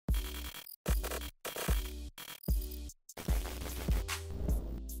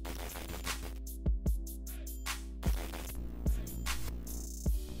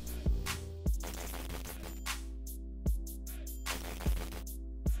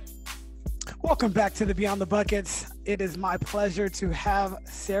Welcome back to the Beyond the Buckets. It is my pleasure to have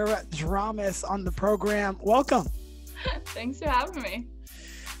Sarah Dramis on the program. Welcome. Thanks for having me.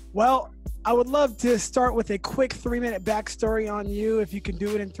 Well, I would love to start with a quick 3-minute backstory on you. If you can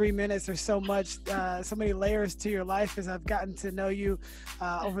do it in 3 minutes, there's so many layers to your life as I've gotten to know you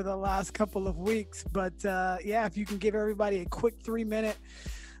over the last couple of weeks. But yeah, if you can give everybody a quick 3-minute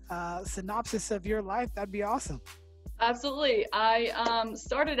synopsis of your life, that'd be awesome. Absolutely. I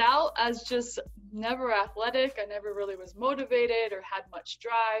started out as just never athletic. I never really was motivated or had much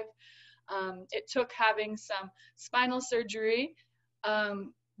drive. It took having some spinal surgery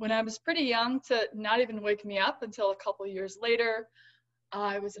when I was pretty young to not even wake me up until a couple of years later.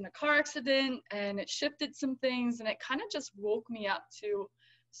 I was in a car accident and it shifted some things, and it kind of just woke me up to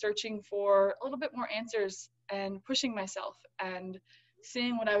searching for a little bit more answers and pushing myself and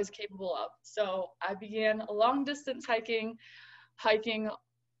seeing what I was capable of. So I began a long distance hiking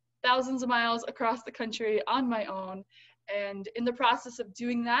thousands of miles across the country on my own. And in the process of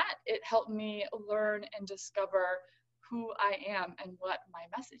doing that, it helped me learn and discover who I am and what my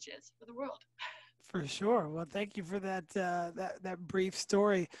message is for the world. For sure. Well, thank you for that brief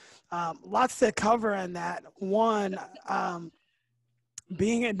story. Lots to cover in that. One,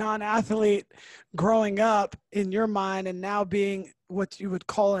 being a non-athlete growing up in your mind and now being what you would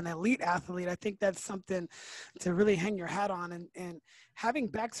call an elite athlete, I think that's something to really hang your hat on. And having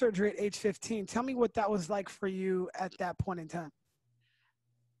back surgery at age 15, tell me what that was like for you at that point in time.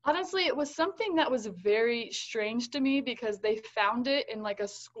 Honestly, it was something that was very strange to me because they found it in like a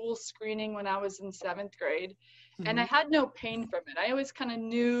school screening when I was in 7th grade. Mm-hmm. And I had no pain from it. I always kind of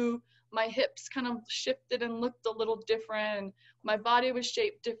knew my hips kind of shifted and looked a little different, and my body was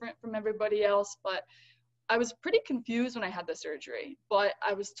shaped different from everybody else. But I was pretty confused when I had the surgery, but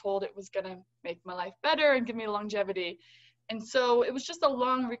I was told it was going to make my life better and give me longevity. And so it was just a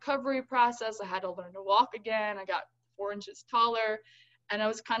long recovery process. I had to learn to walk again. I got 4 inches taller. And I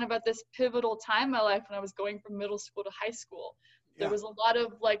was kind of at this pivotal time in my life when I was going from middle school to high school. There was a lot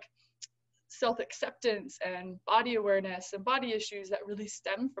of like self-acceptance and body awareness and body issues that really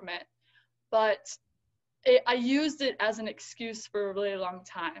stemmed from it. But I used it as an excuse for a really long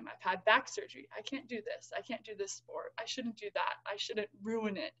time. I've had back surgery. I can't do this. I can't do this sport. I shouldn't do that. I shouldn't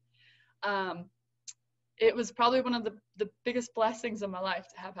ruin it. It was probably one of the biggest blessings of my life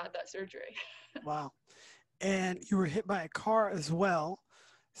to have had that surgery. Wow. And you were hit by a car as well.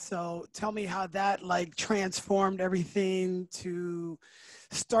 So tell me how that like transformed everything to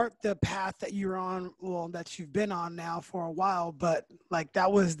start the path that you're on, well, that you've been on now for a while, but like that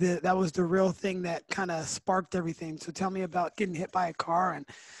was the real thing that kind of sparked everything. So tell me about getting hit by a car and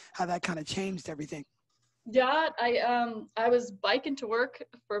how that kind of changed everything. Yeah, I was biking to work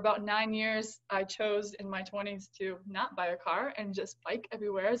for about 9 years. I chose in my 20s to not buy a car and just bike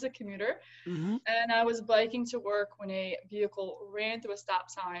everywhere as a commuter. Mm-hmm. And I was biking to work when a vehicle ran through a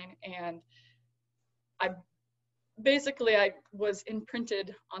stop sign, and I was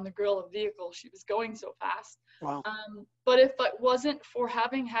imprinted on the grille of the vehicle. She was going so fast. Wow. But if it wasn't for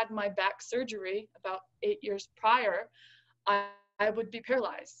having had my back surgery about 8 years prior, I would be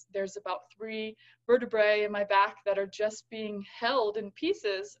paralyzed. There's about 3 vertebrae in my back that are just being held in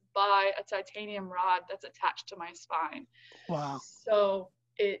pieces by a titanium rod that's attached to my spine. Wow. So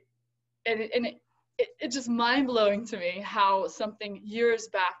it's just mind-blowing to me how something years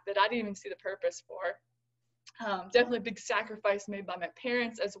back that I didn't even see the purpose for. Definitely a big sacrifice made by my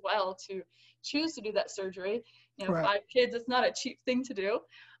parents as well to choose to do that surgery. You know, right. 5 kids, it's not a cheap thing to do.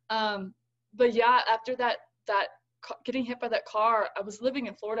 But yeah, after that getting hit by that car, I was living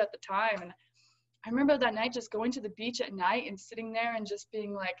in Florida at the time, and I remember that night just going to the beach at night and sitting there and just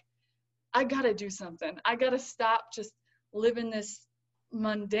being like, I gotta do something. I gotta stop just living this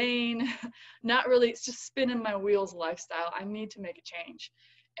mundane, not really, it's just spinning my wheels lifestyle. I need to make a change.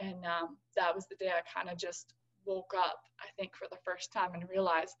 And that was the day I kind of just woke up, I think, for the first time and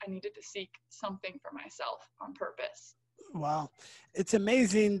realized I needed to seek something for myself on purpose. Wow. It's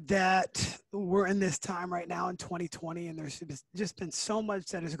amazing that we're in this time right now in 2020, and there's just been so much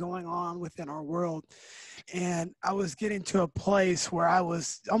that is going on within our world. And I was getting to a place where I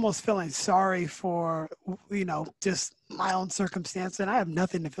was almost feeling sorry for, just my own circumstance. And I have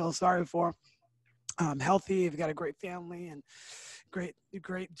nothing to feel sorry for. I'm healthy. I've got a great family and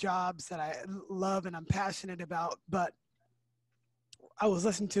great jobs that I love and I'm passionate about. But I was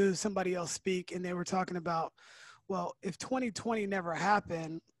listening to somebody else speak, and they were talking about, well, if 2020 never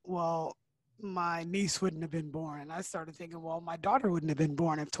happened, well, my niece wouldn't have been born. And I started thinking, well, my daughter wouldn't have been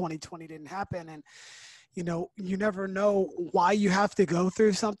born if 2020 didn't happen. And, you never know why you have to go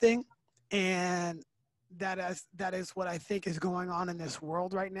through something. And that is what I think is going on in this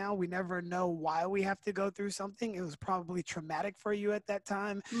world right now. We never know why we have to go through something. It was probably traumatic for you at that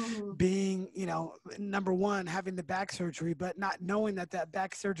time, Mm-hmm. being, number one, having the back surgery, but not knowing that that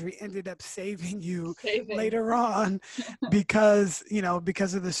back surgery ended up saving you Saving. later on because,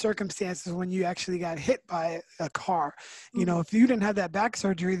 because of the circumstances when you actually got hit by a car. Mm-hmm. If you didn't have that back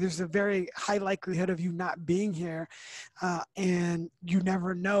surgery, there's a very high likelihood of you not being here. And you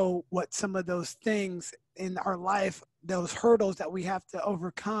never know what some of those things in our life, those hurdles that we have to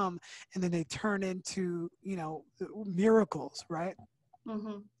overcome, and then they turn into, miracles, right?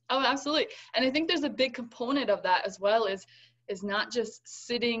 Mm-hmm. Oh, absolutely. And I think there's a big component of that as well is not just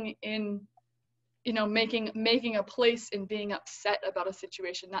sitting in, making a place and being upset about a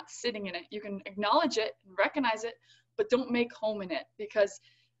situation, not sitting in it. You can acknowledge it and recognize it, but don't make home in it, because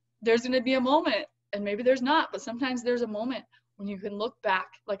there's going to be a moment, and maybe there's not, but sometimes there's a moment when you can look back,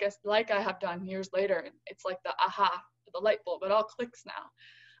 like I have done years later, and it's like the aha, the light bulb, it all clicks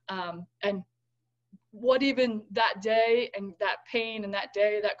now. And what even that day and that pain and that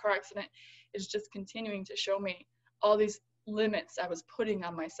day, that car accident, is just continuing to show me all these limits I was putting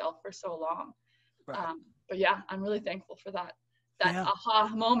on myself for so long. Right. But yeah, I'm really thankful for that Yeah. aha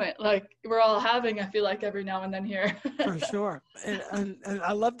moment, like we're all having, I feel like, every now and then here. For sure. And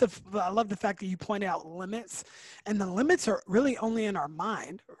I love the fact that you point out limits, and the limits are really only in our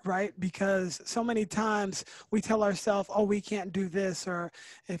mind, right? Because so many times we tell ourselves, oh, we can't do this, or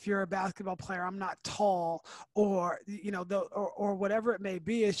if you're a basketball player, I'm not tall, or, or whatever it may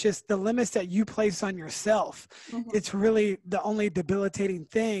be. It's just the limits that you place on yourself. Mm-hmm. It's really the only debilitating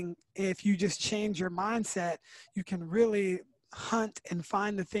thing. If you just change your mindset, you can really hunt and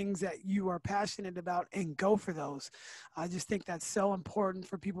find the things that you are passionate about and go for those. I just think that's so important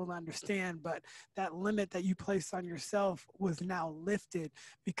for people to understand. But that limit that you placed on yourself was now lifted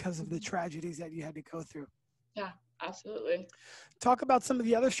because of the tragedies that you had to go through. Yeah, absolutely. Talk about some of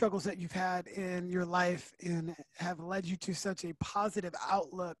the other struggles that you've had in your life and have led you to such a positive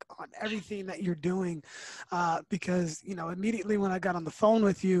outlook on everything that you're doing. Because, immediately when I got on the phone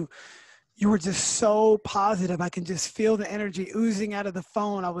with you, you were just so positive. I can just feel the energy oozing out of the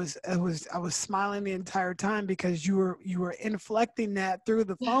phone. I was smiling the entire time because you were inflecting that through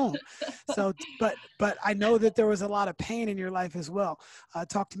the phone. So, but I know that there was a lot of pain in your life as well.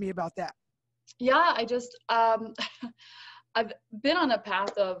 Talk to me about that. Yeah, I just I've been on a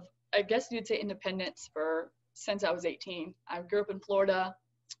path of, I guess you'd say, independence since I was 18. I grew up in Florida,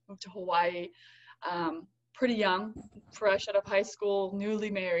 moved to Hawaii, pretty young, fresh out of high school, newly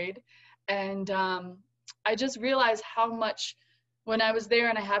married. And I just realized how much, when I was there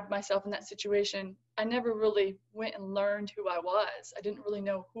and I had myself in that situation, I never really went and learned who I was. I didn't really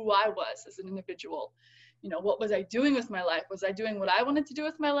know who I was as an individual. What was I doing with my life? Was I doing what I wanted to do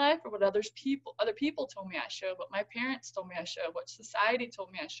with my life, or what other people told me I should, what my parents told me I should, what society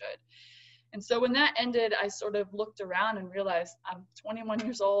told me I should? And so when that ended, I sort of looked around and realized I'm 21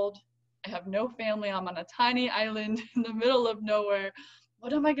 years old. I have no family. I'm on a tiny island in the middle of nowhere.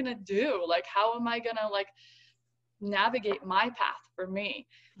 What am I going to do? Like, how am I going to navigate my path for me?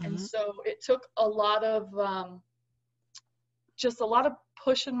 Mm-hmm. And so it took a lot of, just a lot of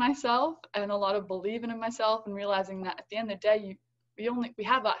pushing myself and a lot of believing in myself, and realizing that at the end of the day, we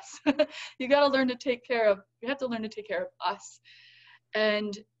have us. We have to learn to take care of us.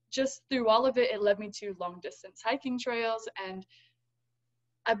 And just through all of it, it led me to long distance hiking trails, and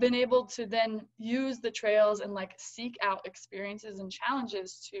I've been able to then use the trails and seek out experiences and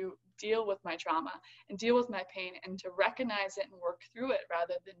challenges to deal with my trauma and deal with my pain, and to recognize it and work through it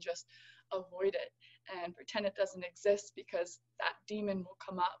rather than just avoid it and pretend it doesn't exist, because that demon will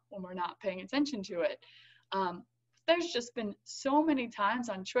come up when we're not paying attention to it. There's just been so many times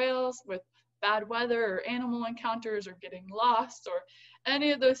on trails with bad weather or animal encounters or getting lost or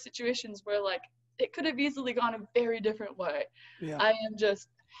any of those situations where it could have easily gone a very different way. Yeah. I am just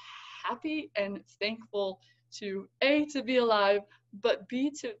happy and thankful to be alive, but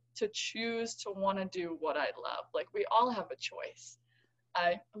B, to choose to want to do what I love. We all have a choice.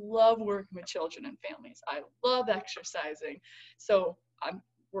 I love working with children and families. I love exercising. So I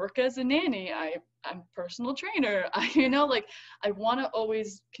work as a nanny. I'm personal trainer. I want to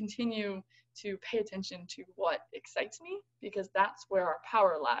always continue to pay attention to what excites me, because that's where our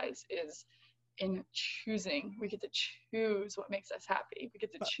power lies, is in choosing. We get to choose what makes us happy. We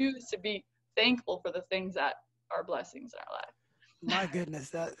get to choose to be thankful for the things that are blessings in our life. My goodness,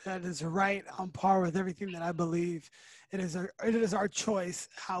 that is right on par with everything that I believe. It is our choice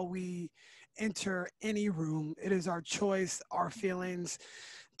how we enter any room. It is our choice, our feelings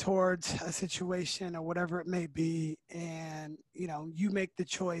towards a situation or whatever it may be. And, you make the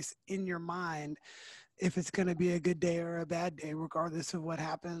choice in your mind. if it's going to be a good day or a bad day, regardless of what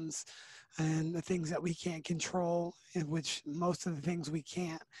happens, and the things that we can't control, in which most of the things we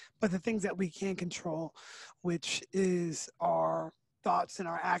can't, but the things that we can control, which is our thoughts and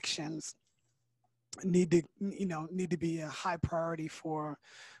our actions, need to be a high priority for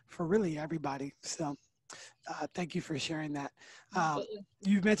really everybody. So thank you for sharing that.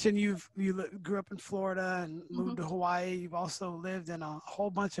 You mentioned you grew up in Florida and moved to Hawaii. You've also lived in a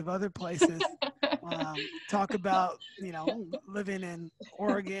whole bunch of other places. Talk about, living in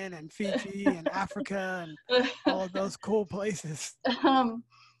Oregon and Fiji and Africa and all of those cool places.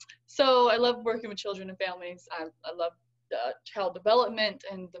 So I love working with children and families. I love child development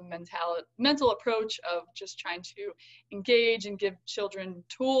and the mental approach of just trying to engage and give children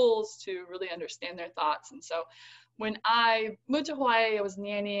tools to really understand their thoughts. And so when I moved to Hawaii, I was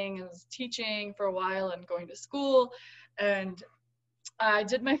nannying, I was teaching for a while and going to school, and I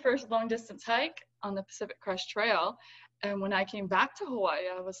did my first long distance hike on the Pacific Crest Trail. And when I came back to Hawaii,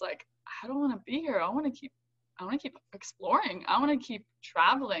 I was like, I don't want to be here. I want to keep exploring. I want to keep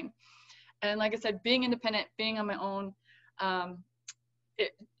traveling. And like I said, being independent, being on my own, I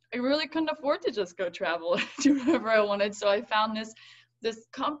really couldn't afford to just go travel and do whatever I wanted. So I found this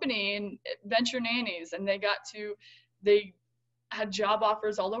company in Venture Nannies, and they had job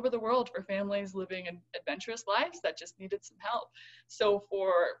offers all over the world for families living an adventurous lives that just needed some help. So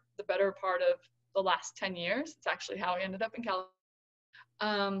for the better part of the last 10 years, it's actually how I ended up in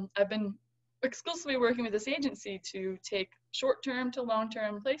California. I've been exclusively working with this agency to take short-term to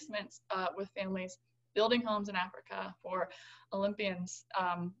long-term placements with families building homes in Africa for Olympians,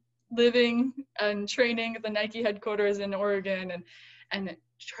 living and training at the Nike headquarters in Oregon, and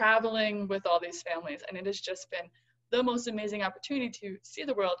traveling with all these families. And it has just been the most amazing opportunity to see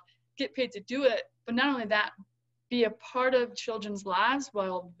the world, get paid to do it, but not only that, be a part of children's lives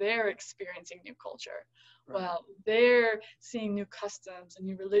while they're experiencing new culture, right, while they're seeing new customs and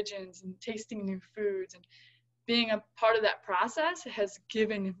new religions and tasting new foods. And being a part of that process has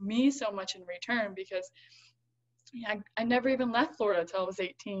given me so much in return, because I never even left Florida until I was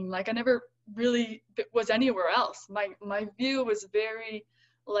 18. Like, I never really was anywhere else. My view was very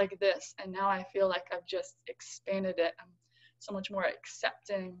like this, and now I feel like I've just expanded it. I'm so much more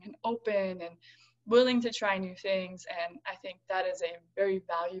accepting and open and willing to try new things, and I think that is a very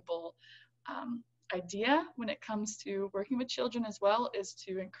valuable idea when it comes to working with children as well, is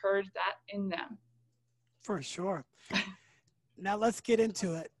to encourage that in them. For sure. Now let's get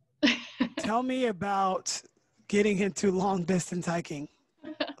into it. Tell me about getting into long distance hiking.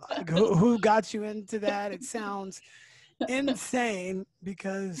 Like, who got you into that? It sounds insane,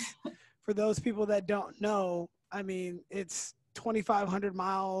 because for those people that don't know, I mean, it's 2,500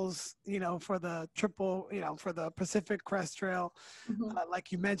 miles, for the for the Pacific Crest Trail.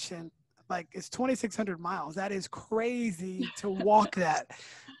 Like you mentioned, like, it's 2,600 miles. That is crazy to walk that.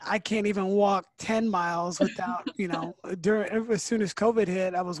 I can't even walk 10 miles without, as soon as COVID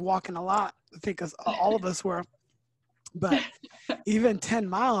hit, I was walking a lot. I think all of us were. But even 10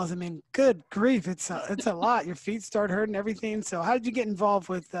 miles, I mean, good grief, it's a lot. Your feet start hurting, everything. So how did you get involved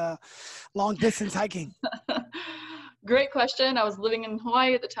with long distance hiking? Great question. I was living in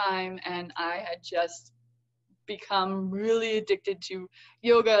Hawaii at the time, and I had just become really addicted to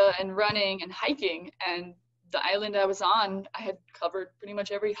yoga and running and hiking. And the island I was on, I had covered pretty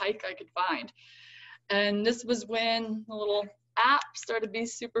much every hike I could find. And this was when the little app started to be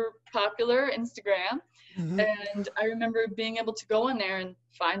super popular, Instagram. And I remember being able to go on there and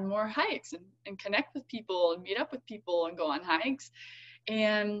find more hikes and connect with people and meet up with people and go on hikes.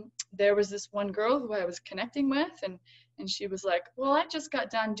 And there was this one girl who I was connecting with, and she was like, well, I just got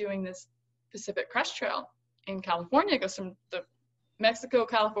done doing this Pacific Crest Trail in California. It goes from the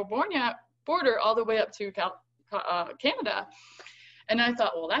Mexico-California border all the way up to Canada. And I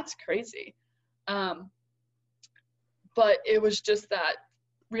thought, well, that's crazy. But it was just that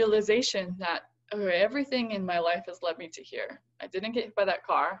realization that, okay, everything in my life has led me to here. I didn't get hit by that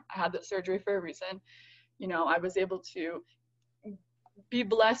car. I had that surgery for a reason. I was able to be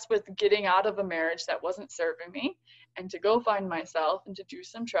blessed with getting out of a marriage that wasn't serving me, and to go find myself and to do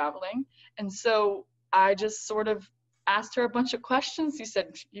some traveling. And so I just sort of asked her a bunch of questions. She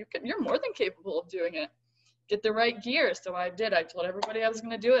said, you're more than capable of doing it. Get the right gear. So I did. I told everybody I was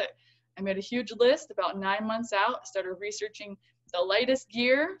going to do it. I made a huge list. About 9 months out, started researching the lightest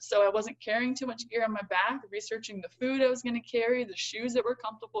gear, so I wasn't carrying too much gear on my back, researching the food I was going to carry, the shoes that were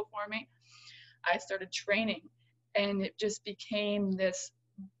comfortable for me. I started training, and it just became this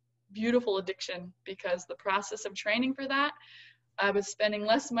beautiful addiction, because the process of training for that, I was spending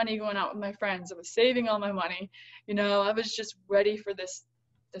less money going out with my friends. I was saving all my money. I was just ready for this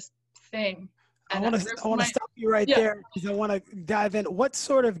thing. I And want to stop you right yeah. there because I want to dive in. What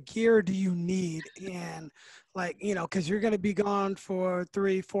sort of gear do you need? And like, you know, because you're going to be gone for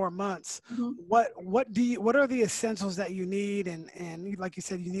 3-4 months. Mm-hmm. What are the essentials that you need? And like you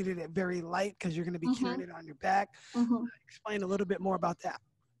said, you needed it very light because you're going to be Mm-hmm. carrying it on your back. Mm-hmm. Explain a little bit more about that.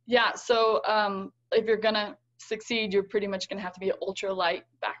 Yeah. So if you're gonna succeed, you're pretty much gonna have to be an ultralight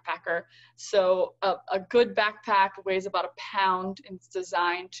backpacker. So a good backpack weighs about 1 pound and it's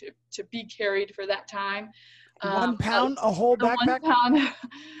designed to be carried for that time. 1 pound, a whole the backpack? 1 pound.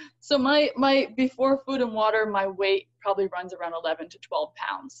 So my before food and water, my weight probably runs around 11 to 12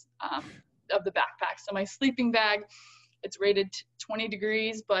 pounds of the backpack. So my sleeping bag, it's rated 20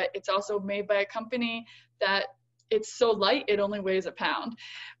 degrees, but it's also made by a company that it's so light, it only weighs 1 pound.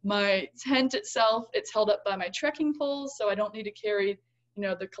 My tent itself, it's held up by my trekking poles, so I don't need to carry, you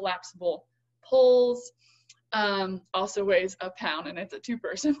know, the collapsible poles. Also weighs 1 pound, and it's a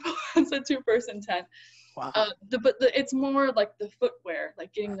 2-person it's a 2-person tent. Wow. It's more like the footwear,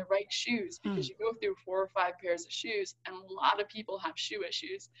 like getting the right shoes, because you go through 4 or 5 pairs of shoes, and a lot of people have shoe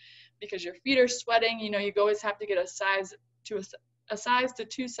issues because your feet are sweating. You know, you always have to get a size to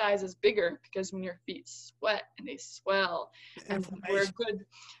 2 sizes bigger, because when your feet sweat and they swell, and wear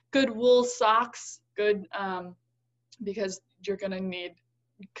good wool socks, because you're gonna need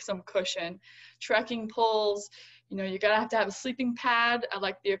some cushion. Trekking poles, you know, you gotta have to have a sleeping pad. I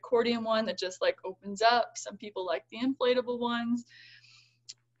like the accordion one that just like opens up. Some people like the inflatable ones,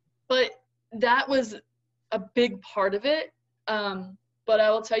 but that was a big part of it. But I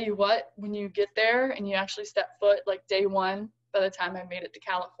will tell you what, when you get there and you actually step foot, like day 1, by the time I made it to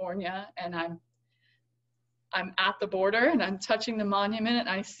California, and I'm at the border and I'm touching the monument and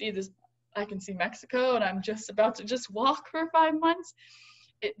I can see Mexico, and I'm just about to just walk for 5 months,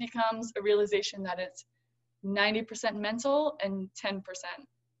 it becomes a realization that it's 90% mental and 10%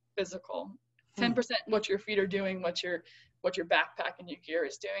 physical. 10% what your feet are doing, what your backpack and your gear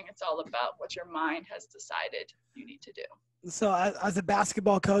is doing. It's all about what your mind has decided you need to do. So as a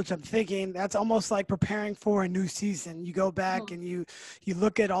basketball coach, I'm thinking that's almost like preparing for a new season. You go back and you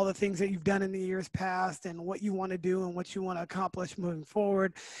look at all the things that you've done in the years past and what you want to do and what you want to accomplish moving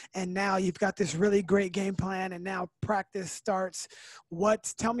forward. And now you've got this really great game plan, and now practice starts.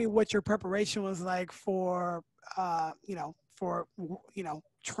 Tell me what your preparation was like for,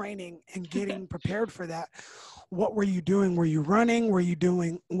 training and getting prepared for that. What were you doing? Were you running? Were you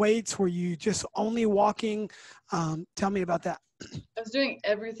doing weights? Were you just only walking? Tell me about that. I was doing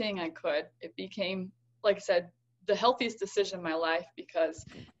everything I could. It became, like I said, the healthiest decision in my life, because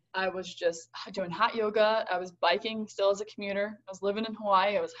I was just doing hot yoga. I was biking still as a commuter. I was living in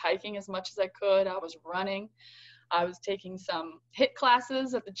Hawaii. I was hiking as much as I could. I was running. I was taking some HIIT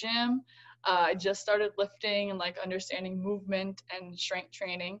classes at the gym. I just started lifting and like understanding movement and strength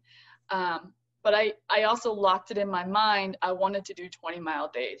training. But I also locked it in my mind. I wanted to do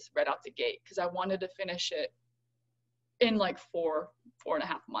 20-mile days right out the gate, because I wanted to finish it in like 4.5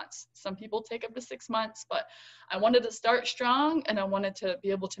 months. Some people take up to 6 months, but I wanted to start strong, and I wanted to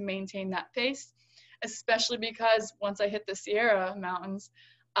be able to maintain that pace, especially because once I hit the Sierra Mountains,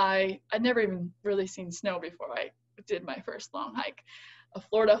 I'd never even really seen snow before I did my first long hike. A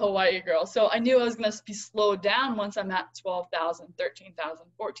Florida Hawaii girl. So I knew I was going to be slowed down once I'm at 12,000, 13,000,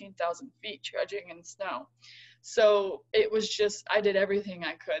 14,000 feet trudging in snow. So it was just, I did everything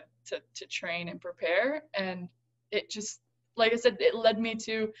I could to train and prepare. And it just, like I said, it led me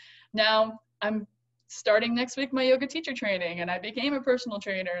to now I'm starting next week my yoga teacher training, and I became a personal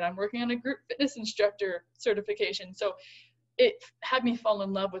trainer, and I'm working on a group fitness instructor certification. So it had me fall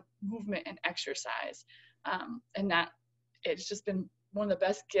in love with movement and exercise. And that it's just been one of the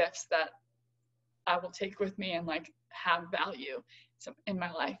best gifts that I will take with me and like have value in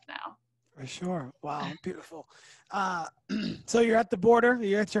my life now. For sure. Wow. Beautiful. So you're at the border,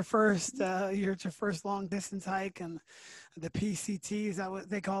 you're at your first long distance hike, and the PCT, is that what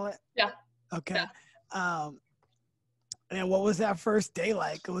they call it? Yeah. Okay. Yeah. And what was that first day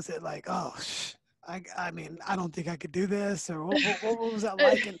like? Was it like, oh, I mean, I don't think I could do this, or what was that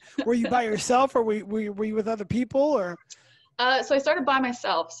like? And were you by yourself, or were you with other people, or? So I started by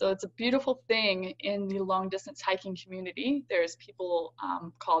myself. So it's a beautiful thing in the long distance hiking community. There's people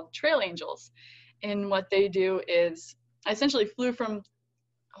called trail angels. And what they do is, I essentially flew from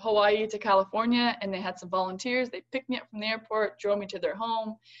Hawaii to California, and they had some volunteers. They picked me up from the airport, drove me to their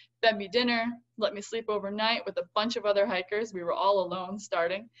home, fed me dinner, let me sleep overnight with a bunch of other hikers. We were all alone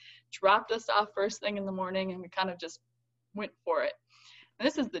starting, dropped us off first thing in the morning, and we kind of just went for it. And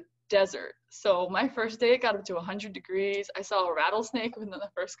this is the desert. So my first day, it got up to 100 degrees. I saw a rattlesnake within the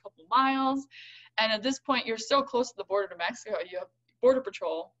first couple miles. And at this point, you're so close to the border to Mexico, you have border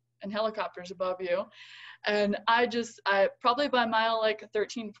patrol and helicopters above you. And I probably by mile like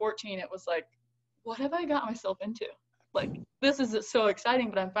 13, 14, it was like, what have I got myself into? Like, this is so exciting,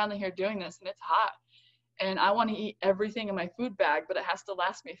 but I'm finally here doing this, and it's hot. And I want to eat everything in my food bag, but it has to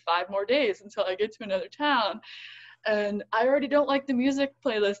last me 5 more days until I get to another town. And I already don't like the music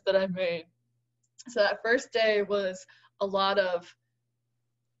playlist that I've made. So that first day was a lot of,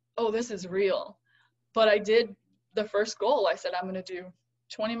 oh, this is real. But I did the first goal. I said, I'm going to do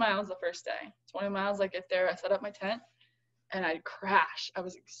 20 miles the first day. 20 miles, I get there, I set up my tent, and I'd crash. I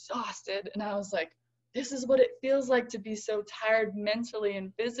was exhausted, and I was like, this is what it feels like to be so tired mentally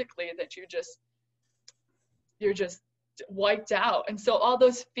and physically that you're just wiped out. And so all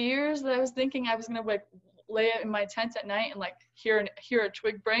those fears that I was thinking I was going to like lay in my tent at night and like hear a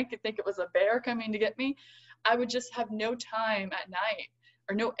twig break and think it was a bear coming to get me, I would just have no time at night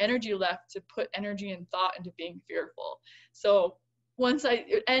or no energy left to put energy and thought into being fearful. So once I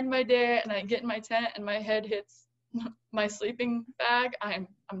end my day and I get in my tent and my head hits my sleeping bag, I'm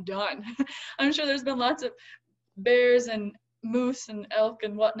done. I'm sure there's been lots of bears and moose and elk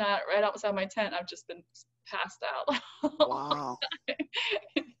and whatnot right outside my tent. I've just been passed out. Wow.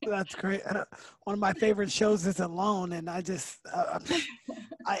 That's great. One of my favorite shows is Alone, and I just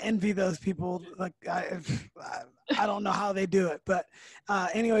I envy those people. Like I don't know how they do it, but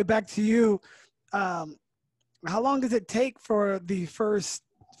anyway, back to you. How long does it take for the first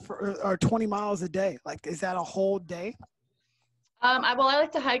or 20 miles a day? Like, is that a whole day? I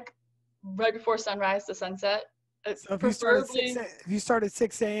like to hike right before sunrise to sunset. So if you start at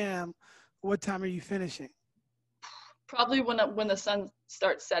 6 a.m., what time are you finishing? Probably when the sun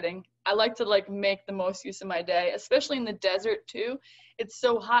starts setting. I like to like make the most use of my day, especially in the desert too. It's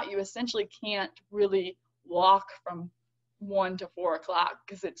so hot, you essentially can't really walk from 1 to 4 o'clock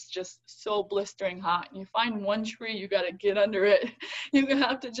because it's just so blistering hot. And you find one tree, you got to get under it. You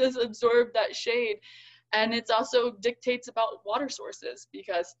have to just absorb that shade. And it also dictates about water sources,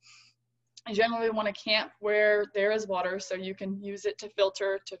 because I generally want to camp where there is water so you can use it to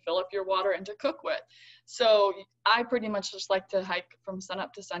filter, to fill up your water, and to cook with. So I pretty much just like to hike from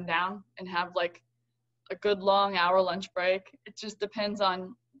sunup to sundown and have like a good long hour lunch break. It just depends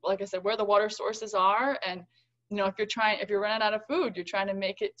on, like I said, where the water sources are. And, you know, if you're running out of food, you're trying to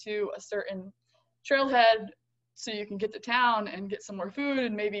make it to a certain trailhead so you can get to town and get some more food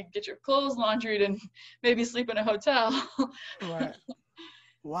and maybe get your clothes laundried and maybe sleep in a hotel. Right.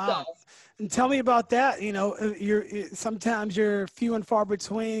 Wow. So, and tell me about that. You know, sometimes you're few and far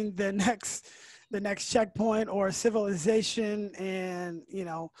between the next checkpoint or civilization, and, you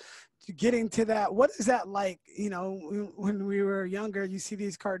know, getting to that. What is that like? You know, when we were younger, you see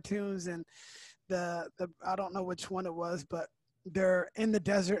these cartoons and the I don't know which one it was, but they're in the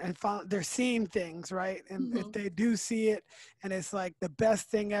desert and they're seeing things, right? And if they do see it, and it's like the best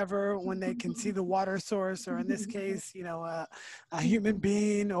thing ever when they can see the water source, or in this case, you know, a human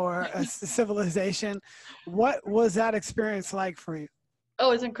being or a civilization. What was that experience like for you?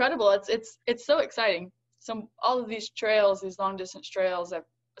 Oh, it's incredible. It's so exciting. All of these trails, these long distance trails,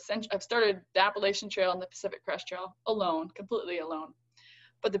 I've started the Appalachian Trail and the Pacific Crest Trail alone, completely alone.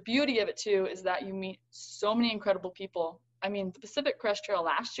 But the beauty of it too is that you meet so many incredible people. I mean, the Pacific Crest Trail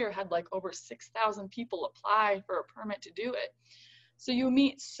last year had like over 6,000 people apply for a permit to do it. So you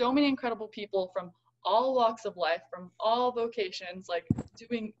meet so many incredible people from all walks of life, from all vocations, like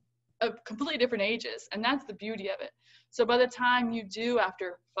doing completely different ages. And that's the beauty of it. So by the time you do,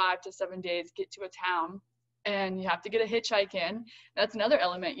 after 5 to 7 days, get to a town, and you have to get a hitchhike in, that's another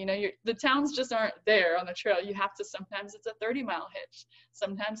element. You know, the towns just aren't there on the trail. You have to, sometimes it's a 30-mile hitch,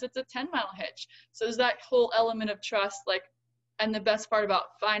 sometimes it's a 10-mile hitch. So there's that whole element of trust. Like, and the best part about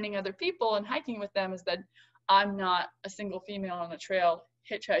finding other people and hiking with them is that I'm not a single female on the trail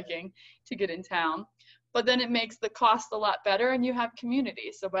hitchhiking to get in town. But then it makes the cost a lot better, and you have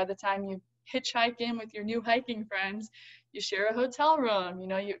community. So by the time you hitchhike in with your new hiking friends, you share a hotel room, you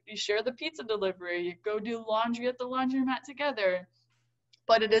know, you share the pizza delivery, you go do laundry at the laundromat together.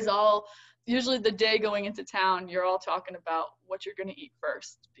 But it is all, usually the day going into town, you're all talking about what you're going to eat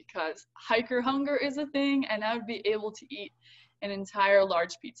first, because hiker hunger is a thing, and I would be able to eat an entire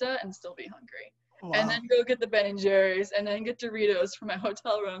large pizza and still be hungry. Wow. And then go get the Ben & Jerry's and then get Doritos from my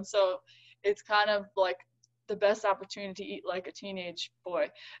hotel room. So it's kind of like the best opportunity to eat like a teenage boy.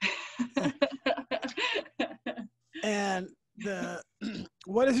 And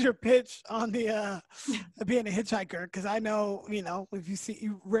What is your pitch on the being a hitchhiker? Because I know, if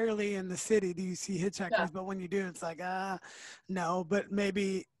you rarely in the city do you see hitchhikers, Yeah. but when you do, it's like, no. But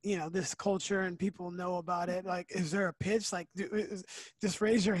maybe, this culture and people know about it. Like, is there a pitch? Like, just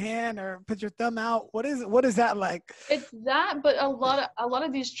raise your hand or put your thumb out. What is that like? It's that, but a lot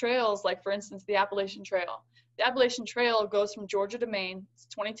of these trails, like for instance, the Appalachian Trail. The Appalachian Trail goes from Georgia to Maine. It's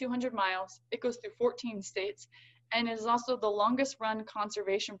 2,200 miles. It goes through 14 states, and it is also the longest run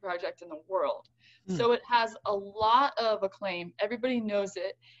conservation project in the world. So it has a lot of acclaim. Everybody knows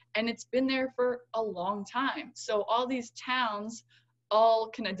it, and it's been there for a long time. So all these towns all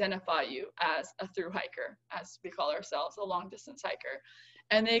can identify you as a thru hiker, as we call ourselves, a long distance hiker.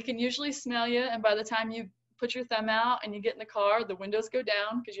 And they can usually smell you, and by the time you put your thumb out and you get in the car, the windows go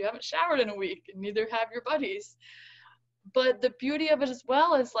down because you haven't showered in a week, and neither have your buddies. But the beauty of it as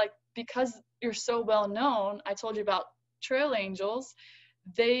well is, like, because you're so well known, I told you about trail angels,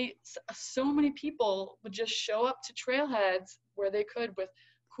 so many people would just show up to trailheads where they could with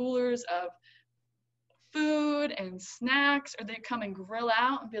coolers of food and snacks, or they'd come and grill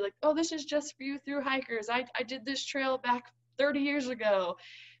out and be like, oh, this is just for you thru hikers. I did this trail back 30 years ago.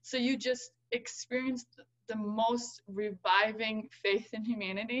 So you just experienced the most reviving faith in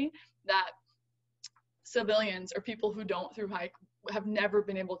humanity that civilians or people who don't thru hike have never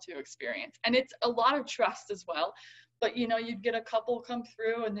been able to experience. And it's a lot of trust as well. But, you'd get a couple come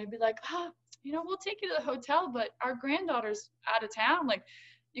through and they'd be like, we'll take you to the hotel, but our granddaughter's out of town. Like,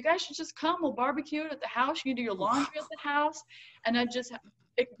 you guys should just come. We'll barbecue at the house. You can do your laundry at the house. And I've just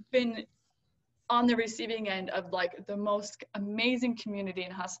been on the receiving end of, like, the most amazing community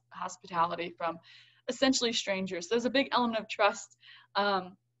and hospitality from essentially strangers. There's a big element of trust,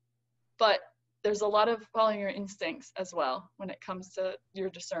 but there's a lot of following your instincts as well when it comes to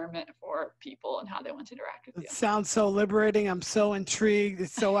your discernment for people and how they want to interact with you. It sounds so liberating. I'm so intrigued.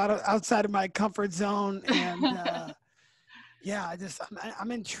 It's so outside of my comfort zone. And yeah,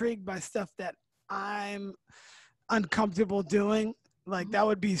 I'm intrigued by stuff that I'm uncomfortable doing. Like, that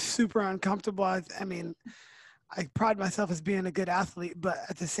would be super uncomfortable. I mean, I pride myself as being a good athlete, but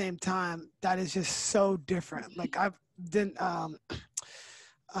at the same time, that is just so different. Like, I've done,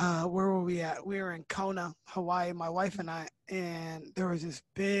 where were we at? We were in Kona, Hawaii, my wife and I, and there was this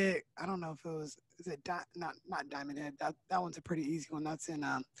big, I don't know if it was, not Diamond Head. That one's a pretty easy one. That's in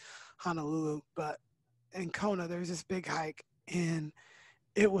Honolulu, but in Kona, there was this big hike, and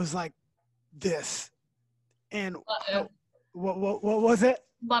it was like this. And what was it?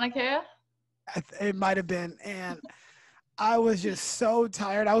 Mauna Kea? It might have been. And I was just so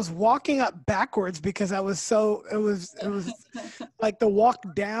tired. I was walking up backwards because it was like the walk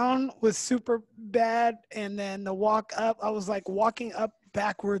down was super bad. And then the walk up, I was like walking up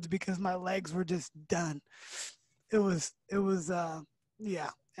backwards because my legs were just done. It was yeah.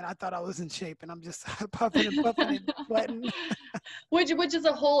 And I thought I was in shape, and I'm just puffing and sweating. Which is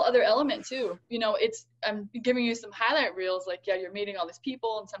a whole other element too. I'm giving you some highlight reels, like, yeah, you're meeting all these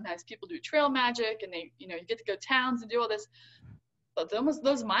people, and sometimes people do trail magic, and they, you get to go towns and do all this. But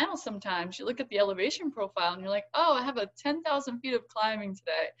those miles, sometimes you look at the elevation profile and you're like, oh, I have 10,000 feet of climbing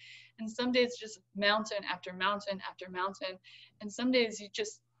today. And some days just mountain after mountain after mountain. And some days you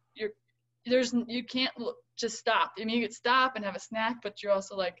can't just stop. I mean, you could stop and have a snack, but you're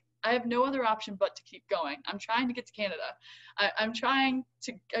also like, I have no other option but to keep going. I'm trying to get to Canada. I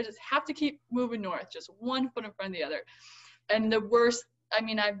just have to keep moving north, just one foot in front of the other. And the worst, I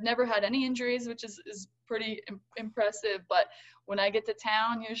mean, I've never had any injuries, which is pretty impressive. But when I get to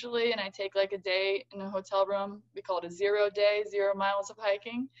town usually, and I take like a day in a hotel room, we call it a 0 day, 0 miles of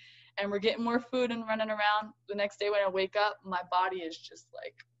hiking. And we're getting more food and running around. The next day when I wake up, my body is just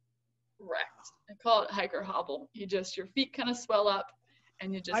like wrecked. I call it hiker hobble. Your feet kind of swell up,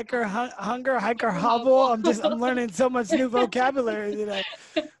 and you just hiker hobble. I'm learning so much new vocabulary today.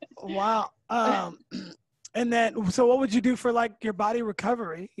 Wow. And then, so what would you do for like your body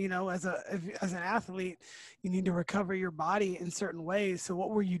recovery? As an athlete, you need to recover your body in certain ways. So what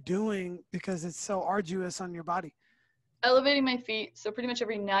were you doing, because it's so arduous on your body? Elevating my feet. So pretty much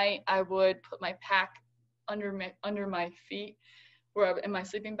every night I would put my pack under my feet, in my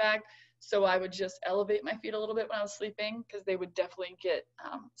sleeping bag. So I would just elevate my feet a little bit when I was sleeping, because they would definitely get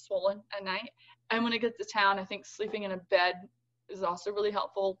swollen at night. And when I get to town, I think sleeping in a bed is also really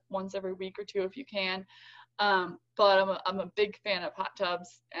helpful, once every week or two if you can. But I'm a big fan of hot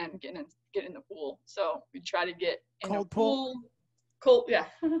tubs and get in the pool. So we try to get in cold a pool. Cold, yeah,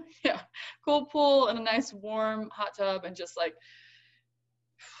 yeah, cold pool and a nice warm hot tub, and just like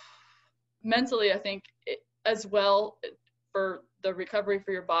mentally, I think as well, for the recovery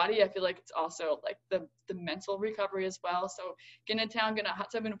for your body, I feel like it's also like the mental recovery as well. So getting in town, getting a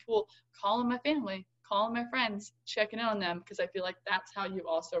hot tub in a pool, calling my family, calling my friends, checking in on them, because I feel like that's how you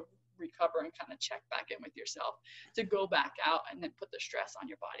also recover and kind of check back in with yourself to go back out and then put the stress on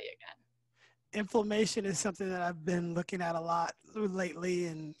your body again. Inflammation is something that I've been looking at a lot lately,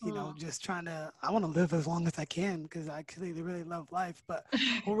 and just trying to, I want to live as long as I can because I clearly really love life. But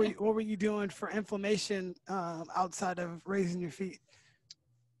what were you doing for inflammation outside of raising your feet?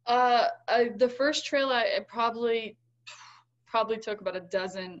 The first trail I probably took about a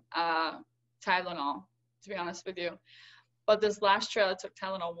dozen Tylenol, to be honest with you. But this last trail I took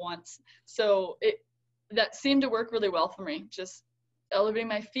Tylenol once, so that seemed to work really well for me. Just elevating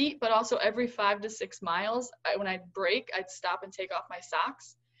my feet, but also every 5 to 6 miles, when I'd break, I'd stop and take off my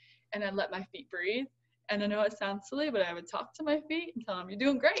socks, and I'd let my feet breathe. And I know it sounds silly, but I would talk to my feet and tell them, "You're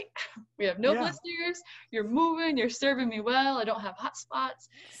doing great. We have no blisters. You're moving. You're serving me well. I don't have hot spots."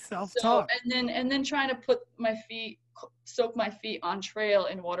 Self-talk. So, and then trying to soak my feet on trail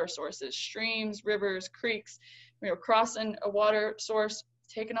in water sources, streams, rivers, creeks. Crossing a water source,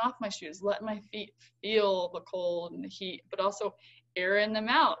 taking off my shoes, letting my feet feel the cold and the heat, but also airing them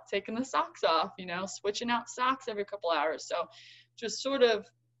out, taking the socks off, switching out socks every couple hours. So just sort of,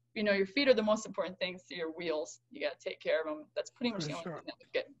 your feet are the most important things to your wheels. You got to take care of them. That's pretty much the only thing that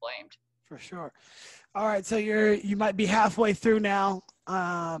would get blamed. For sure. All right. So you might be halfway through now.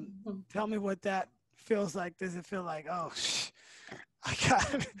 Tell me what that feels like. Does it feel like, oh,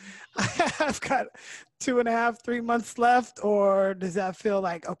 I've got 2.5, 3 months left, or does that feel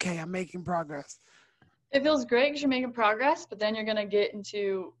like, okay, I'm making progress? It feels great because you're making progress, but then you're going to get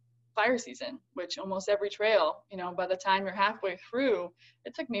into fire season, which almost every trail, by the time you're halfway through,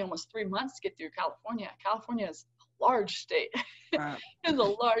 it took me almost 3 months to get through California. California is a large state. It's a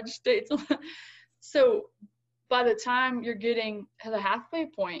large state. So by the time you're getting to the halfway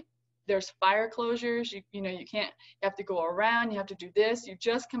point, there's fire closures. You have to go around, you have to do this. You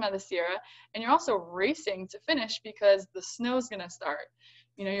just come out of the Sierra, and you're also racing to finish because the snow's going to start.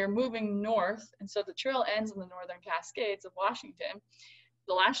 You're moving north, and so the trail ends in the northern Cascades of Washington.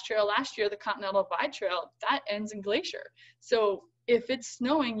 The last trail last year, the Continental Divide Trail, that ends in Glacier. So if it's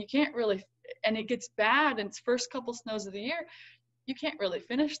snowing, you can't really, and it gets bad in its first couple snows of the year, you can't really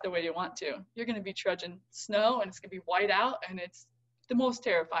finish the way you want to. You're going to be trudging snow, and it's going to be white out, and it's the most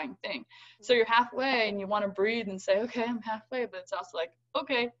terrifying thing. So you're halfway, and you want to breathe and say, okay, I'm halfway, but it's also like,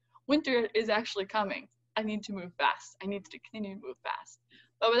 okay, winter is actually coming. I need to move fast. I need to continue to move fast.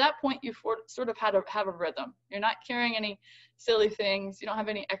 But by that point, you sort of have a rhythm. You're not carrying any silly things. You don't have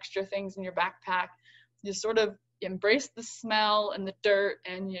any extra things in your backpack. You sort of embrace the smell and the dirt,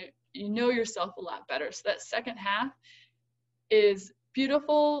 and you know yourself a lot better. So that second half is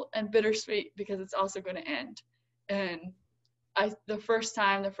beautiful and bittersweet because it's also going to end. And the first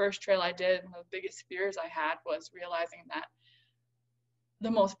trail I did, one of the biggest fears I had was realizing that the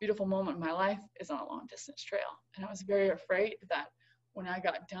most beautiful moment in my life is on a long distance trail. And I was very afraid that when I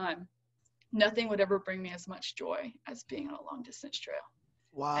got done, nothing would ever bring me as much joy as being on a long distance trail.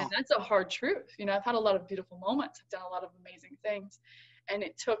 Wow. And that's a hard truth. I've had a lot of beautiful moments. I've done a lot of amazing things. And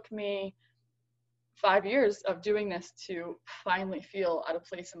it took me 5 years of doing this to finally feel at a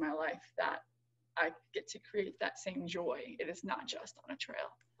place in my life that I get to create that same joy. It is not just on a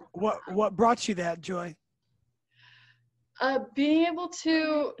trail. What brought you that joy? Being able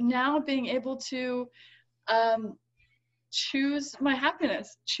to choose my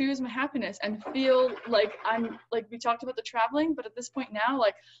happiness and feel like I'm, like we talked about the traveling, but at this point now,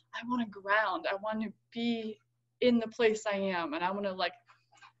 like I want to ground. I want to be in the place I am, and I want to like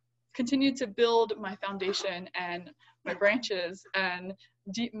continue to build my foundation and my branches and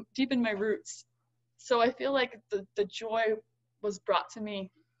deepen my roots. So I feel like the joy was brought to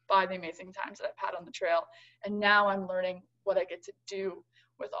me by the amazing times that I've had on the trail. And now I'm learning what I get to do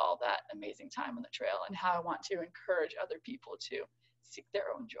with all that amazing time on the trail and how I want to encourage other people to seek their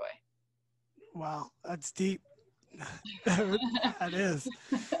own joy. Wow, that's deep. That is.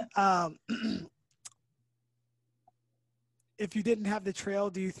 If you didn't have the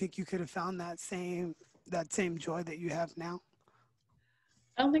trail, do you think you could have found that same joy that you have now?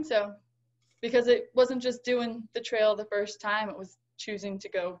 I don't think so, because it wasn't just doing the trail the first time. It was choosing to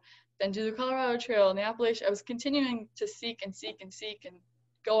go then do the Colorado Trail and the Appalachian. I was continuing to seek and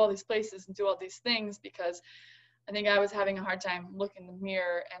go all these places and do all these things because I think I was having a hard time looking in the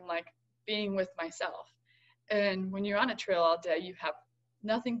mirror and like being with myself. And when you're on a trail all day, you have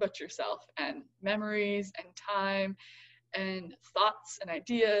nothing but yourself and memories and time and thoughts and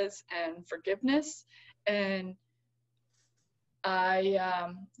ideas and forgiveness. And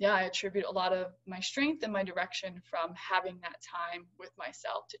I attribute a lot of my strength and my direction from having that time with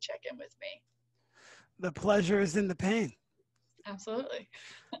myself to check in with me. The pleasure is in the pain. Absolutely.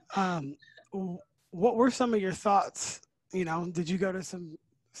 What were some of your thoughts? You know, did you go to some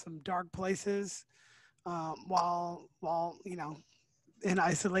dark places while you know, in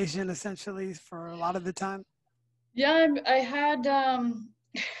isolation essentially for a lot of the time? Yeah, I had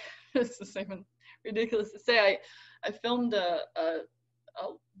this is even ridiculous to say. I filmed a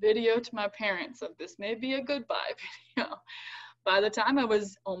video to my parents of this may be a goodbye video. By the time I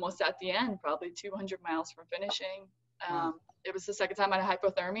was almost at the end, probably 200 miles from finishing, it was the second time I had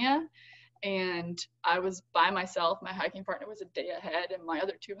hypothermia, and I was by myself. My hiking partner was a day ahead, and my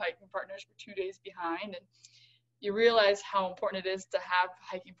other two hiking partners were 2 days behind. And you realize how important it is to have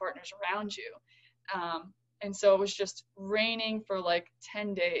hiking partners around you. And so it was just raining for like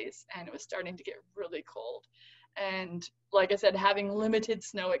 10 days, and it was starting to get really cold. And like I said, having limited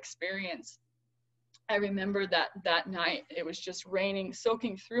snow experience, I remember that night, it was just raining,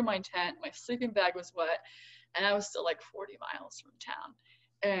 soaking through my tent. My sleeping bag was wet, and I was still like 40 miles from town.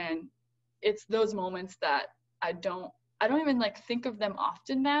 And it's those moments that I don't even like think of them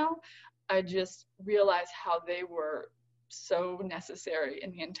often now. I just realize how they were so necessary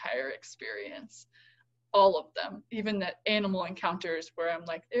in the entire experience. All of them, even the animal encounters where I'm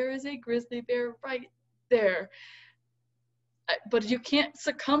like, there is a grizzly bear right there. But you can't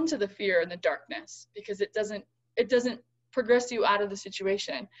succumb to the fear and the darkness, because it doesn't progress you out of the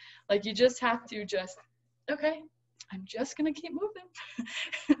situation. Like, you just have to okay, I'm just gonna keep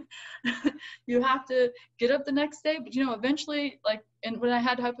moving. You have to get up the next day, but eventually, like, and when I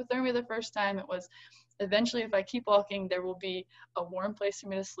had hypothermia the first time, it was eventually, if I keep walking, there will be a warm place for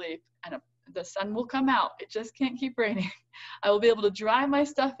me to sleep, and the sun will come out. It just can't keep raining. I will be able to dry my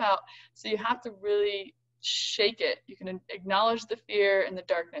stuff out. So you have to really shake it. You can acknowledge the fear and the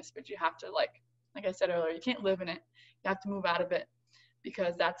darkness, but you have to, like I said earlier, you can't live in it. You have to move out of it,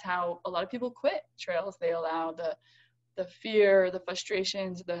 because that's how a lot of people quit trails. They allow the fear, the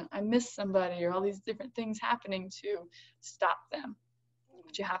frustrations, I miss somebody, or all these different things happening to stop them.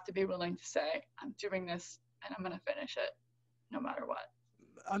 But you have to be willing to say, I'm doing this and I'm going to finish it no matter what.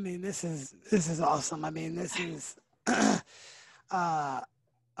 I mean, this is awesome. I mean, this is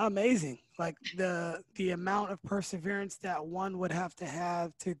amazing. Like the amount of perseverance that one would have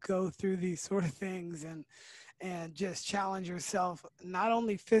to go through these sort of things and just challenge yourself, not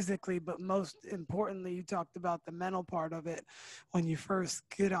only physically, but most importantly, you talked about the mental part of it when you first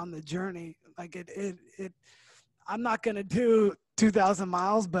get on the journey. Like I'm not going to do 2,000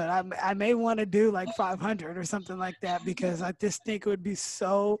 miles, but I may want to do like 500 or something like that, because I just think it would be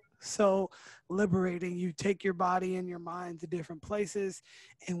so liberating. You take your body and your mind to different places,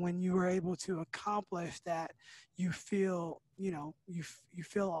 and when you are able to accomplish that, you feel, you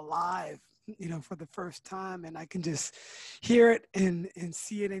feel alive, for the first time, and I can just hear it and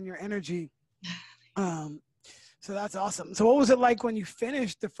see it in your energy. So that's awesome. So what was it like when you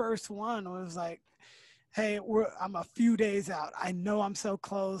finished the first one? It was like, hey, I'm a few days out. I know I'm so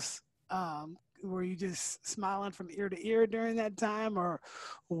close. Were you just smiling from ear to ear during that time, or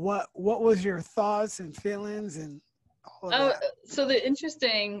what was your thoughts and feelings and all of that? So the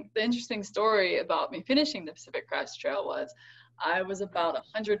interesting story about me finishing the Pacific Crest Trail was, I was about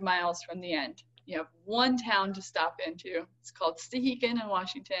 100 miles from the end. You have one town to stop into. It's called Stehekin in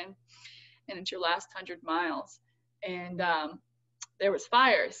Washington, and it's your last 100 miles. And there was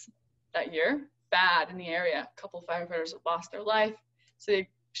fires that year, bad in the area. A couple firefighters lost their life, so they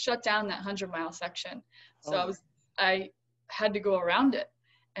shut down that 100-mile section. So I had to go around it,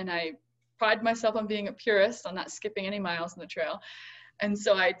 and I pride myself on being a purist, on not skipping any miles in the trail. And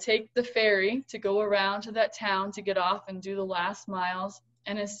so I take the ferry to go around to that town to get off and do the last miles.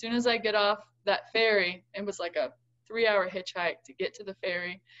 And as soon as I get off that ferry, it was like a 3-hour hitchhike to get to the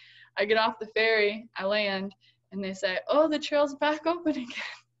ferry. I get off the ferry, I land, and they say, oh, the trail's back open again.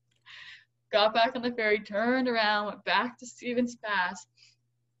 Got back on the ferry, turned around, went back to Stevens Pass,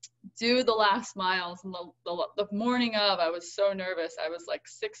 do the last miles. And the morning of, I was so nervous. I was like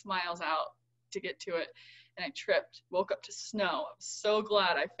 6 miles out to get to it, and I tripped, woke up to snow. I was so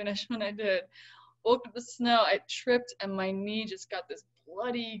glad I finished when I did. Woke up to snow, I tripped, and my knee just got this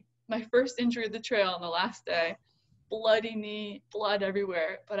bloody, my first injury of the trail on the last day, bloody knee, blood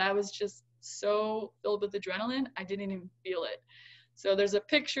everywhere. But I was just so filled with adrenaline, I didn't even feel it. So there's a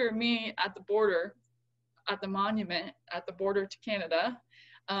picture of me at the border, at the monument, at the border to Canada,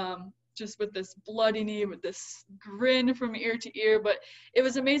 just with this bloody knee, with this grin from ear to ear. But it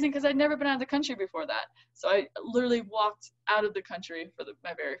was amazing because I'd never been out of the country before that. So I literally walked out of the country for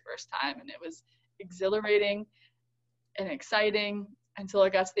my very first time, and it was exhilarating. and exciting until I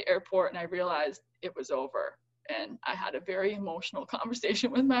got to the airport and I realized it was over. And I had a very emotional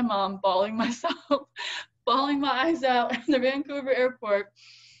conversation with my mom, bawling myself, bawling my eyes out in the Vancouver airport.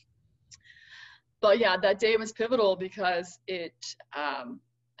 But yeah, that day was pivotal because I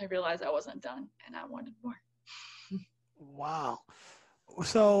realized I wasn't done and I wanted more. Wow.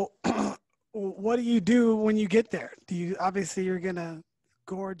 So what do you do when you get there? Obviously you're going to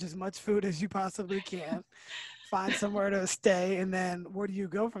gorge as much food as you possibly can, find somewhere to stay, and then where do you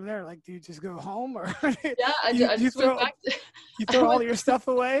go from there? Like, do you just go home, or yeah, I just went back you throw all your stuff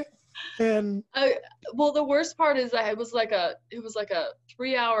away? And well, the worst part is that it was like a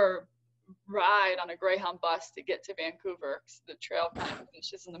 3-hour ride on a Greyhound bus to get to Vancouver. The trail kind of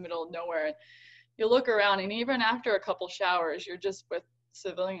finishes in the middle of nowhere, and you look around, and even after a couple showers, you're just with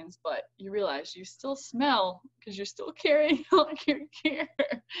civilians, but you realize you still smell because you're still carrying all your gear.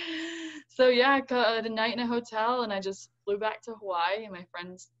 So yeah, I got a night in a hotel and I just flew back to Hawaii, and my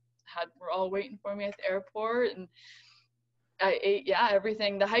friends were all waiting for me at the airport, and I ate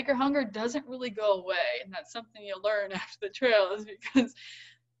everything. The hiker hunger doesn't really go away, and that's something you learn after the trail, is because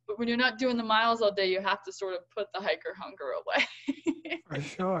when you're not doing the miles all day, you have to sort of put the hiker hunger away. For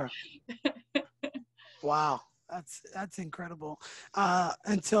sure. Wow. That's incredible.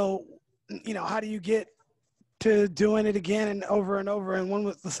 And so, how do you get to doing it again and over?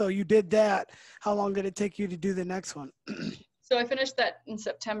 And so you did that. How long did it take you to do the next one? So I finished that in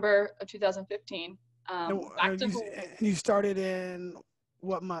September of 2015. You started in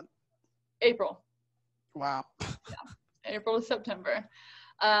what month? April. Wow. Yeah, April to September.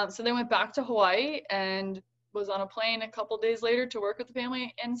 So then went back to Hawaii and was on a plane a couple days later to work with the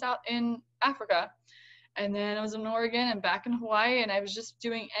family in Africa. And then I was in Oregon and back in Hawaii, and I was just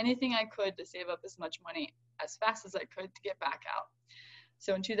doing anything I could to save up as much money as fast as I could to get back out.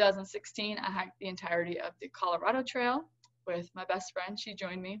 So in 2016, I hiked the entirety of the Colorado Trail with my best friend. She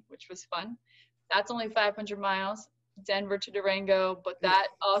joined me, which was fun. That's only 500 miles, Denver to Durango, but that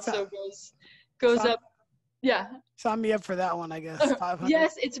also goes up. Yeah. Sign me up for that one, I guess. 500.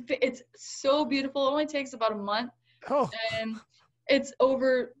 Yes, it's so beautiful. It only takes about a month. Oh. And it's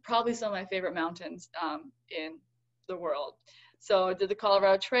over probably some of my favorite mountains in the world. So I did the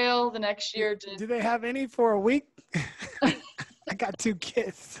Colorado Trail the next year. Do they have any for a week? I got 2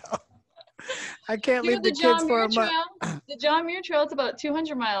 kids, so I can't leave the kids for a month. The John Muir Trail, it's about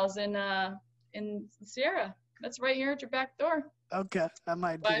 200 miles in Sierra. That's right here at your back door. Okay, I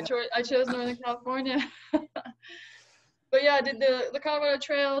might do that. I chose Northern California. But yeah, I did the Colorado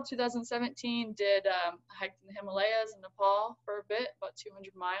Trail 2017, hiked in the Himalayas in Nepal for a bit, about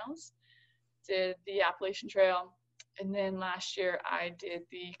 200 miles. Did the Appalachian Trail. And then last year I did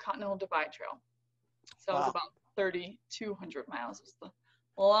the Continental Divide Trail. So it was about 3,200 miles. It was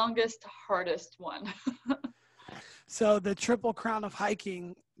the longest, hardest one. So the Triple Crown of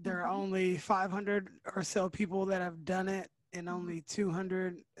hiking, there are only 500 or so people that have done it, and only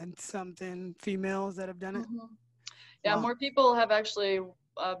 200 and something females that have done it. Mm-hmm. Yeah, more people have actually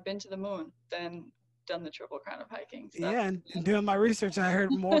been to the moon than done the Triple Crown of hiking. So. Yeah, and doing my research, I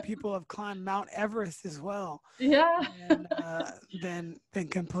heard more people have climbed Mount Everest as well. Yeah. And than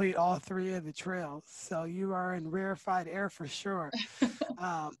complete all 3 of the trails. So you are in rarefied air for sure.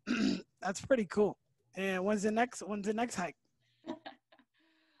 That's pretty cool. And when's the next hike?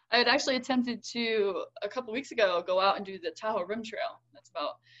 I had actually attempted to, a couple weeks ago, go out and do the Tahoe Rim Trail. That's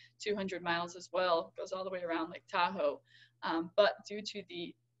about 200 miles as well. Goes all the way around Lake Tahoe. But due to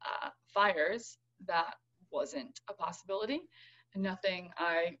the fires, that wasn't a possibility. And nothing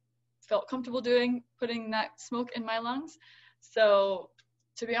I felt comfortable doing, putting that smoke in my lungs. So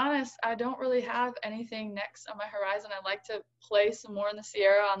to be honest, I don't really have anything next on my horizon. I'd like to play some more in the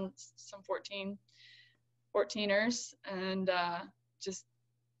Sierra on some 14ers, and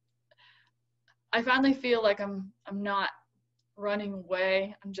I finally feel like I'm not running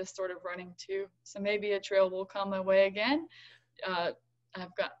away. I'm just sort of running to. So maybe a trail will come my way again.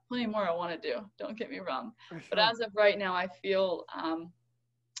 I've got plenty more I want to do. Don't get me wrong. Sure. But as of right now, I feel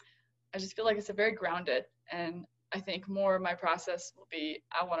I just feel like it's a very grounded, and I think more of my process will be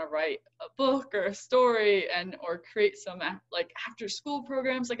I want to write a book or a story or create some like after school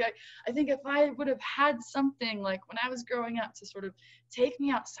programs. Like I think if I would have had something like when I was growing up to sort of take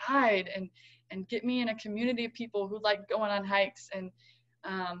me outside and get me in a community of people who like going on hikes and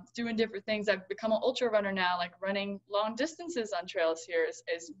doing different things. I've become an ultra runner now, like running long distances on trails here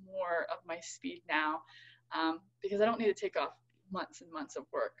is more of my speed now, because I don't need to take off months and months of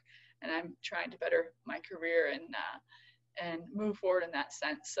work, and I'm trying to better my career and move forward in that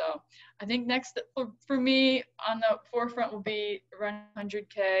sense. So I think next for me on the forefront will be run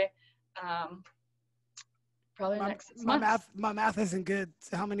 100K, probably next 6 months. My math isn't good.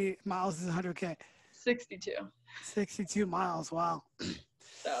 So how many miles is 100K? 62. 62 miles. Wow.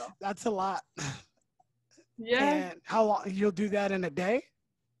 So that's a lot. Yeah. And how long you'll do that in a day?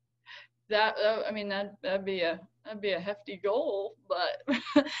 That I mean that'd be a hefty goal, but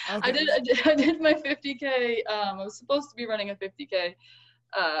Okay. I did my 50K. I was supposed to be running a 50K,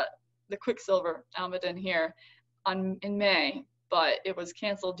 the Quicksilver Almaden here in May, but it was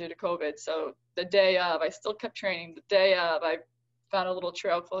canceled due to COVID. So the day of, I still kept training. The day of, I found a little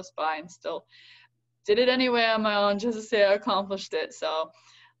trail close by and still did it anyway on my own just to say I accomplished it. So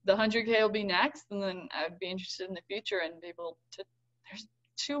the 100K will be next, and then I'd be interested in the future and be able to, there's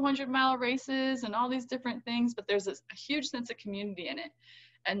 200-mile races and all these different things, but there's a huge sense of community in it.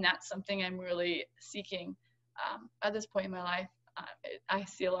 And that's something I'm really seeking at this point in my life. I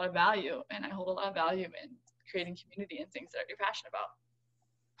see a lot of value, and I hold a lot of value in creating community and things that you're passionate about.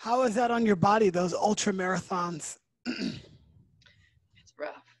 How is that on your body, those ultra marathons? It's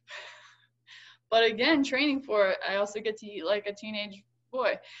rough. But again, training for it, I also get to eat like a teenage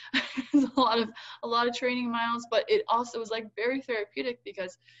boy. a lot of training miles, but it also was like very therapeutic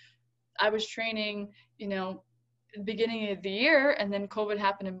because I was training, you know, at the beginning of the year, and then COVID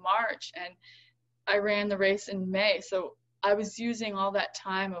happened in March, and I ran the race in May. So I was using all that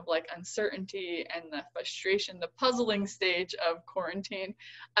time of like uncertainty and the frustration, the puzzling stage of quarantine.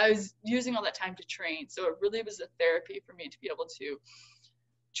 I was using all that time to train. So it really was a therapy for me to be able to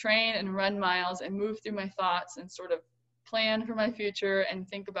train and run miles and move through my thoughts and sort of plan for my future and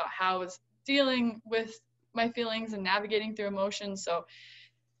think about how I was dealing with my feelings and navigating through emotions. So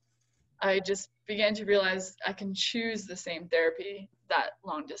I just began to realize I can choose the same therapy that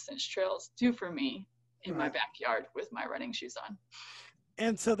long distance trails do for me in my backyard with my running shoes on.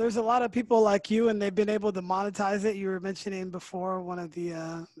 And so there's a lot of people like you, and they've been able to monetize it. You were mentioning before one of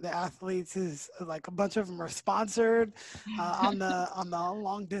the athletes is like a bunch of them are sponsored on the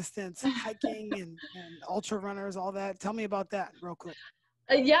long distance hiking and ultra runners, all that. Tell me about that real quick.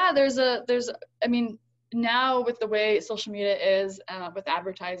 Yeah, I mean, now with the way social media is, with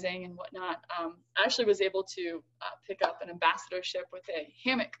advertising and whatnot, I actually was able to pick up an ambassadorship with a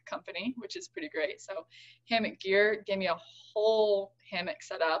hammock company, which is pretty great. So Hammock Gear gave me a whole hammock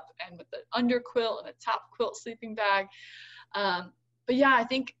set up, and with the under quilt and a top quilt sleeping bag. But yeah, I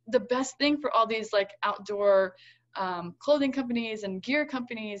think the best thing for all these like outdoor clothing companies and gear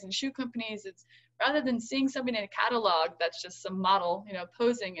companies and shoe companies, it's rather than seeing something in a catalog that's just some model, you know,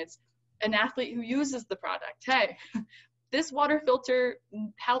 posing, it's an athlete who uses the product. Hey, this water filter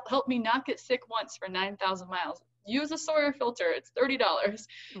helped me not get sick once for 9,000 miles. Use a Sawyer filter. It's $30. Wow.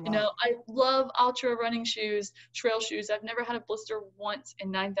 You know, I love ultra running shoes, trail shoes. I've never had a blister once in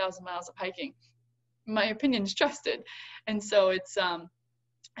 9,000 miles of hiking. My opinion is trusted. And so it's,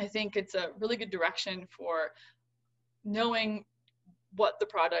 I think it's a really good direction for knowing what the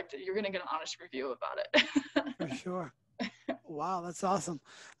product, you're going to get an honest review about it. For sure. Wow, that's awesome.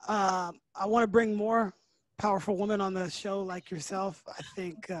 I want to bring more powerful women on the show like yourself. I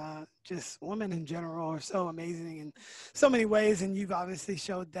think just women in general are so amazing in so many ways, and you've obviously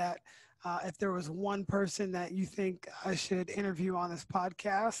showed that. If there was one person that you think I should interview on this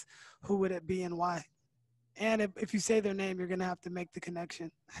podcast, who would it be and why? And if you say their name, you're going to have to make the connection.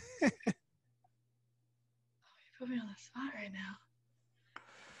 You put me on the spot right now.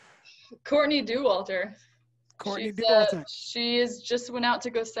 Courtney Dauwalter. She is just went out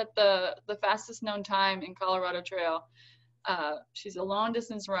to go set the fastest known time in Colorado Trail. She's a long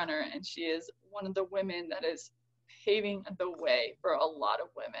distance runner, and she is one of the women that is paving the way for a lot of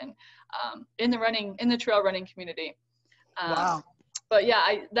women in the trail running community. Wow. But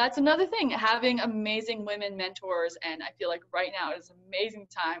yeah, that's another thing, having amazing women mentors. And I feel like right now is an amazing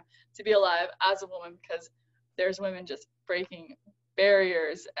time to be alive as a woman, because there's women just breaking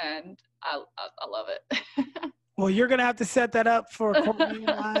barriers, and I love it. Well, you're going to have to set that up for Courtney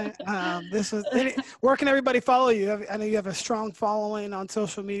and I. Where can everybody follow you? I know you have a strong following on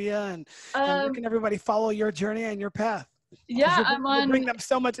social media, and where can everybody follow your journey and your path? Yeah, you bring them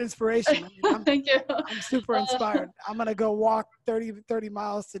so much inspiration. I mean, Thank you. I'm super inspired. I'm going to go walk 30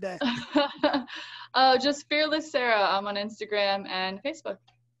 miles today. Just Fearless Sarah. I'm on Instagram and Facebook.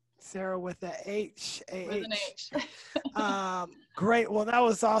 Sarah with a H. With an H. Great. Well, that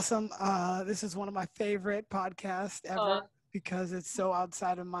was awesome. This is one of my favorite podcasts ever because it's so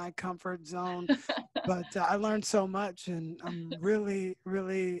outside of my comfort zone. But I learned so much, and I'm really,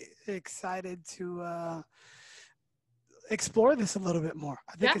 really excited to explore this a little bit more.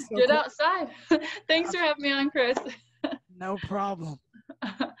 I think it's so get cool. Outside. Thanks for having me on, Chris. No problem.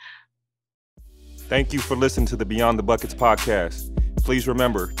 Thank you for listening to the Beyond the Buckets podcast. Please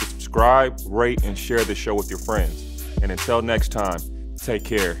remember to subscribe subscribe, rate, and share the show with your friends. And until next time, take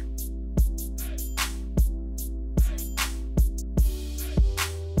care.